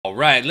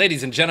Alright,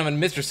 ladies and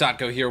gentlemen,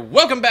 MrSotko here.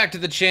 Welcome back to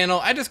the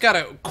channel. I just got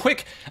a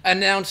quick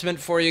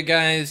announcement for you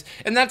guys,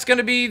 and that's going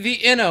to be the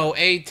Inno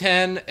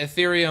A10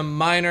 Ethereum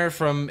miner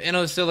from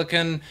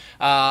Innosilicon.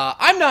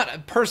 I'm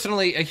not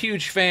personally a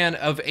huge fan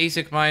of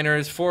ASIC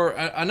miners for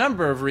a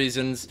number of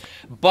reasons,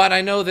 but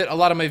I know that a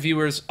lot of my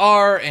viewers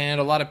are,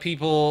 and a lot of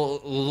people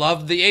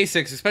love the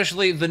ASICs,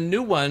 especially the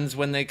new ones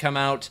when they come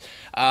out.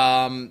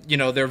 You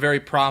know, they're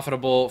very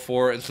profitable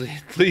for at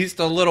least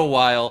a little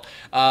while.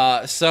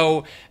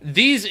 So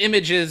these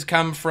images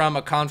come from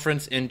a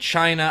conference in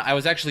China. I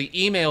was actually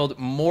emailed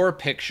more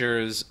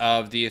pictures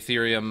of the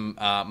Ethereum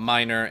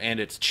miner and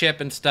its chip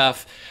and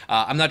stuff.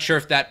 I'm not sure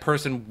if that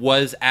person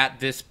was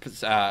at this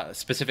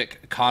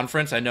specific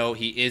conference. I know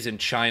he is in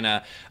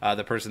China,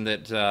 the person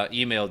that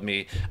emailed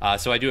me.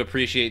 So I do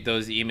appreciate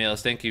those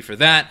emails. Thank you for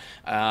that.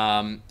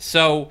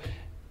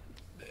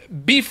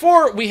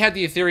 Before we had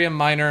the Ethereum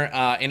miner,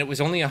 and it was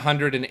only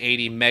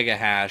 180 mega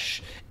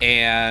hash,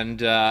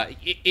 and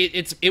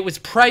it was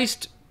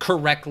priced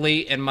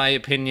correctly, in my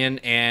opinion,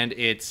 and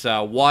its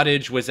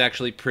wattage was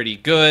actually pretty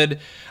good,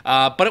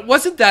 but it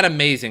wasn't that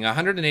amazing.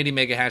 180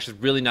 mega hash is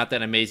really not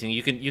that amazing.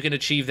 You can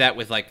achieve that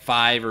with like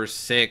 5 or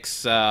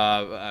 6,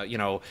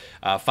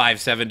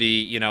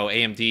 570,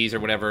 AMDs or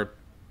whatever.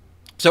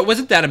 So it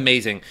wasn't that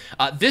amazing.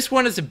 This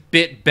one is a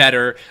bit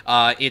better.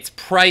 Its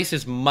price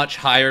is much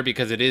higher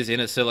because it is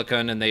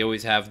Innosilicon, and they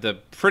always have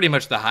pretty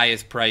much the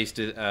highest priced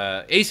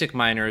ASIC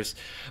miners.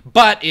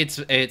 But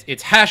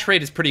its hash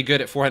rate is pretty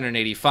good at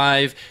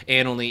 485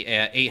 and only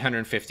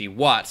 850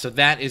 watts. So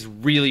that is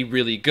really,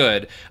 really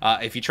good.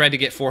 If you tried to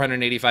get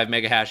 485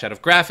 mega hash out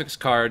of graphics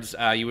cards,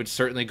 you would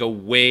certainly go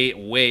way,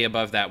 way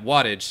above that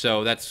wattage.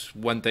 So that's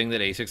one thing that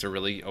ASICs are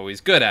really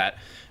always good at.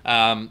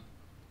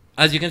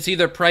 As you can see,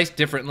 they're priced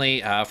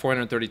differently,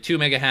 432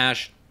 mega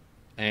hash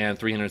and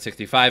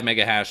 365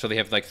 mega hash. So they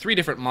have like 3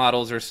 different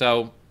models or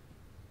so.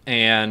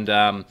 And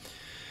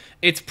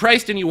it's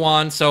priced in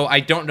yuan, so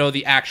I don't know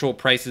the actual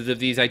prices of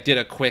these. I did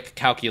a quick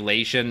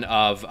calculation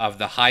of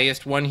the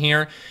highest one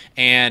here,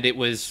 and it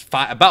was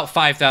about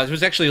 5,000. It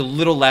was actually a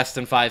little less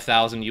than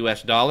 5,000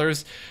 US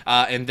dollars.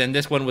 And then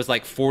this one was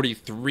like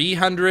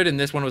 4,300, and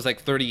this one was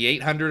like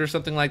 3,800 or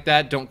something like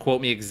that. Don't quote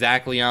me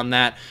exactly on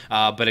that.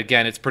 But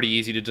again, it's pretty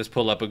easy to just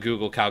pull up a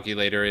Google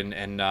calculator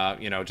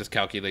and just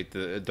calculate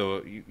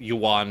the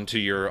yuan to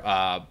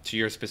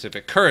your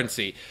specific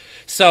currency.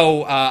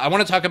 So I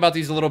want to talk about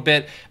these a little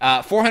bit.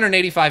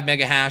 485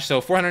 mega hash.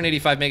 So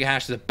 485 mega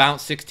hash is about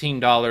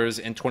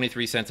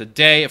 $16.23 a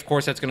day. Of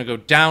course, that's going to go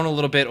down a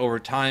little bit over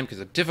time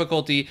because of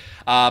difficulty.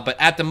 But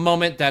at the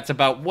moment, that's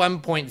about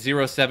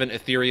 1.07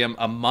 Ethereum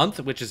a month,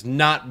 which is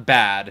not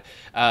bad.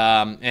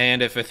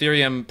 And if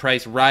Ethereum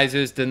price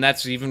rises, then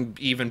that's even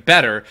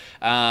better.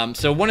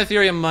 So 1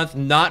 Ethereum a month,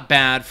 not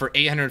bad for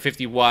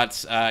 850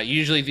 watts.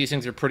 Usually these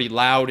things are pretty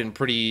loud and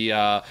pretty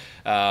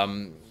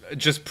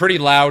just pretty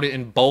loud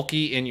and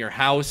bulky in your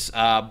house,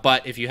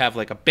 but if you have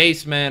like a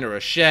basement or a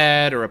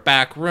shed or a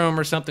back room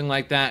or something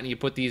like that, and you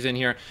put these in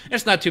here,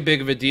 it's not too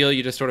big of a deal.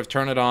 You just sort of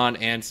turn it on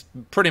and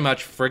pretty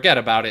much forget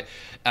about it.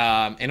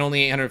 And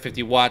only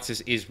 850 watts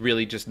is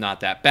really just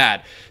not that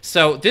bad.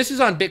 So this is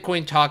on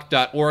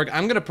bitcointalk.org.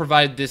 I'm going to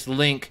provide this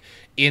link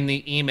in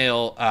the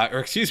email,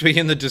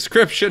 in the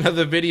description of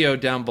the video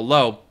down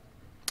below,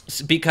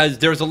 because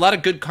there's a lot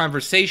of good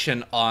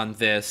conversation on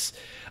this.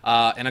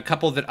 And a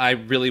couple that I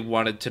really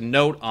wanted to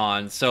note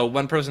on. So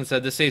one person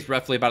said this saves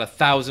roughly about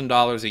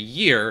 $1,000 a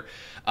year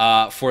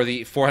for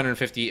the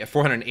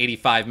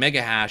 485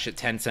 mega hash at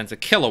 10 cents a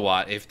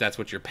kilowatt, if that's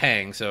what you're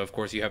paying. So of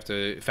course you have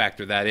to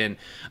factor that in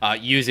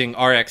using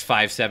RX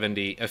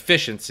 570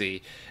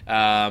 efficiency.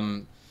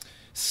 And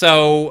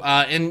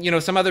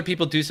some other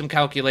people do some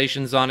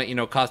calculations on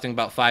it, costing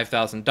about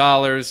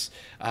 $5,000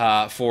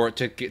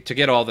 to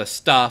get all the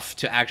stuff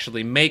to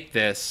actually make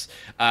this.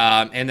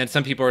 And then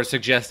some people are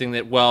suggesting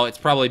that, well, it's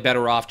probably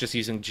better off just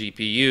using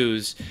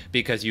GPUs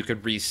because you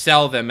could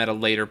resell them at a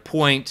later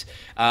point.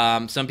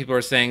 Some people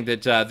are saying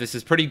that this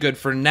is pretty good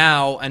for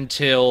now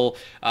until,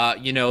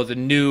 the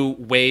new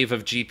wave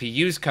of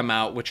GPUs come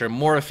out, which are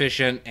more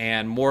efficient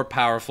and more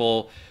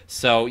powerful.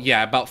 So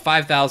yeah, about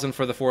 5,000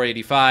 for the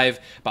 485,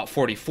 about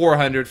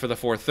 4,400 for the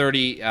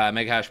 430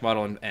 mega hash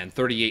model, and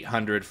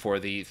 3,800 for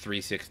the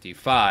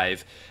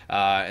 365,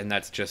 and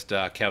that's just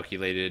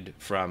calculated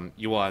from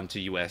yuan to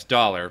US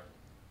dollar.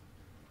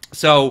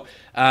 So,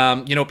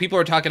 people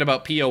are talking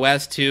about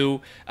POS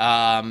too,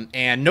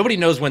 and nobody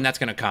knows when that's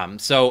going to come.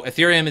 So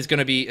Ethereum is going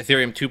to be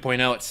Ethereum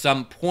 2.0 at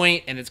some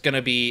point, and it's going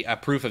to be a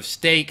proof of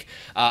stake.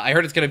 I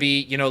heard it's going to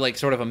be, like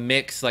sort of a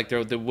mix, like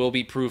there will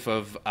be proof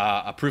of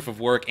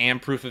work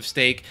and proof of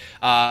stake.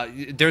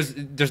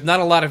 There's not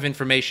a lot of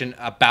information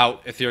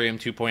about Ethereum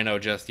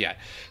 2.0 just yet.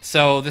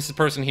 So this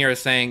person here is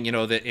saying,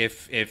 that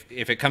if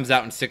it comes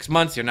out in 6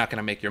 months, you're not going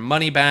to make your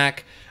money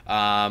back.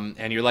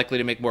 And you're likely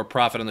to make more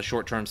profit on the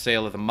short-term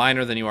sale of the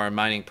miner than you are in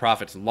mining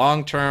profits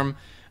long-term.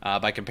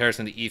 By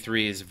comparison, the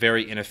E3 is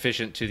very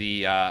inefficient to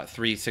the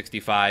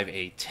 365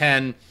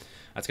 A10.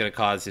 That's going to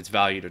cause its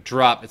value to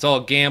drop. It's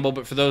all a gamble,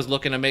 but for those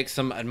looking to make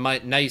some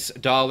nice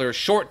dollars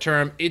short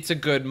term, it's a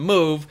good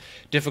move.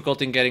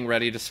 Difficulty in getting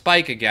ready to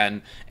spike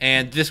again,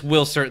 and this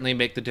will certainly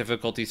make the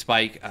difficulty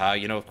spike.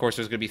 You know, of course,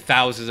 there's going to be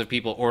thousands of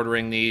people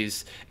ordering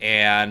these,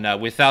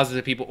 and with thousands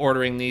of people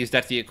ordering these,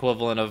 that's the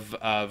equivalent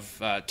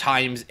of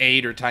times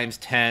 8 or times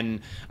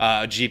 10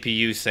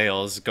 GPU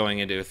sales going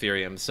into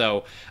Ethereum.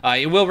 So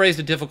it will raise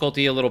the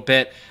difficulty a little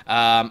bit.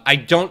 I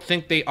don't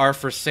think they are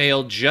for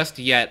sale just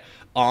yet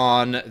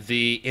on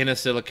the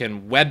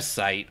Innosilicon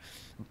website,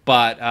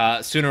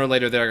 but sooner or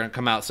later they're going to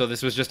come out. So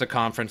this was just a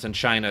conference in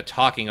China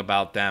talking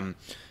about them.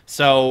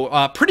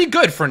 So pretty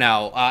good for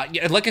now.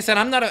 Like I said,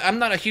 I'm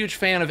not a huge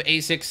fan of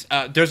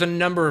ASICs. There's a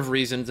number of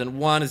reasons, and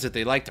one is that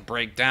they like to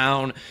break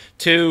down.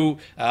 Two,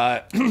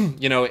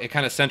 you know, it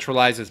kind of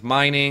centralizes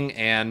mining,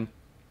 and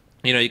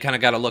you know, you kind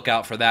of got to look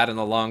out for that in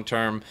the long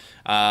term.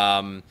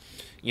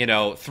 You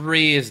know,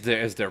 3 is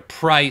their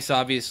price,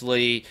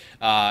 obviously,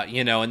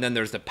 you know, and then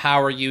there's the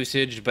power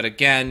usage. But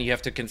again, you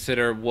have to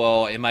consider,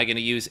 well, am I going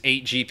to use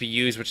 8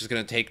 GPUs, which is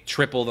going to take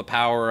triple the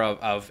power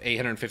of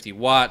 850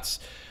 watts?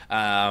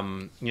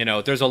 You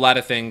know, there's a lot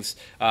of things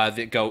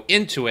that go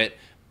into it.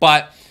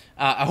 But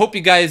I hope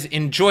you guys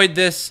enjoyed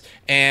this,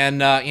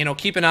 and, you know,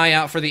 keep an eye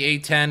out for the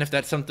A10 if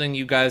that's something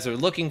you guys are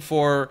looking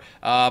for.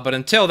 But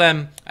until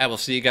then, I will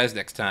see you guys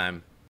next time.